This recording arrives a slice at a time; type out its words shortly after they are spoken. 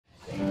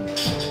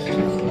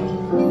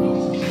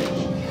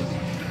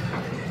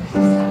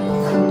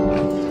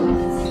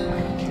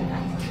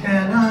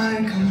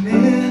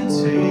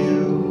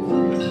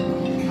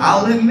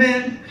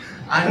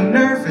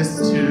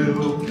this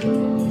too.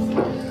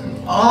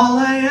 All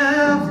I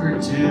ever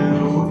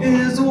do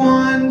is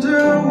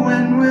wonder,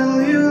 when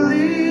will you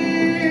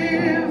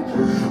leave?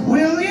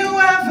 Will you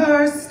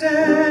ever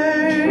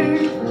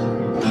stay?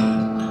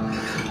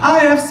 I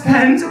have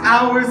spent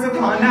hours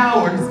upon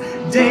hours,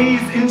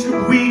 days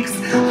into weeks.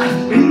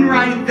 I've been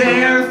right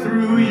there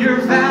through your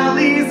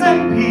valleys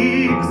and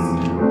peaks.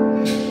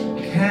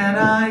 Can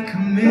I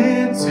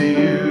commit to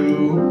you?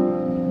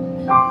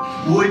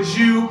 Would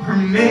you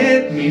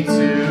permit me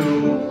to?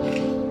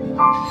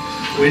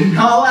 When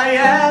all I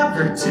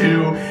ever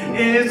do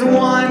is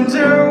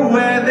wonder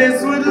where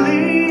this would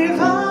leave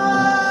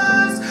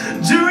us.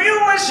 Do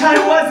you wish I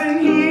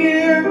wasn't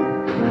here?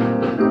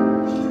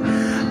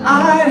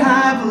 I'd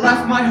have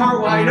left my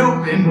heart wide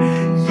open,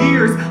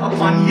 years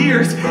upon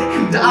years,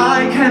 and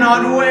I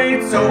cannot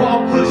wait, so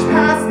I'll push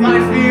past my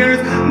fears.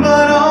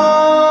 But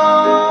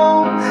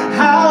oh,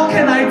 how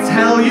can I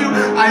tell you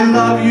I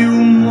love you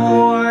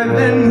more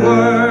than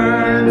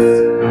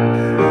words?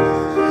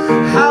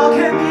 How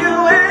can you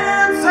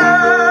answer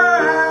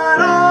at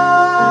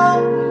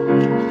all?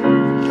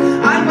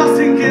 I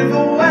mustn't give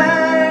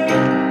away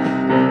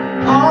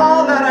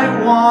all that I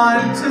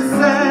want to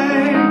say.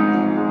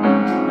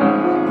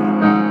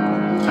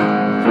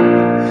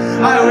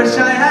 I wish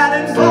I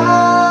hadn't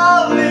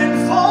fallen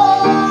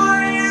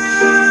for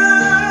you,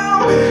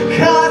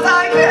 'cause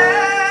I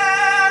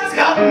can't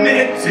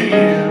commit to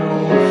you,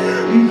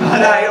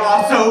 but I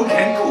also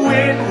can't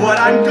quit what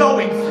I'm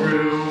going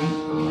through.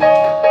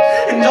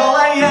 And all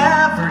I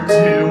ever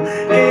do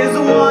is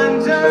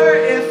wonder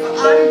if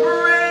I'm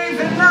brave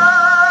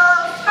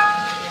enough.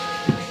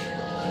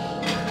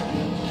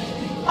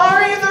 Are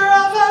either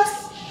of us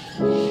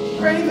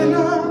brave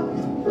enough?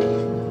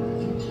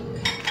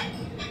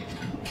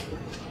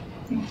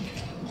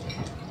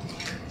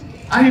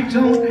 I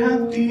don't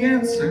have the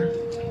answer,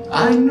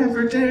 I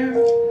never dare.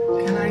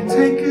 Can I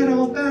take it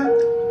all back,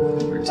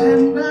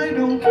 pretend I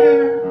don't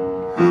care?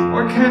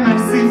 Or can I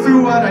see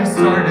through what I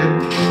started,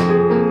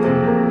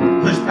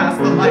 push past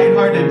the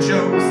lighthearted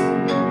jokes?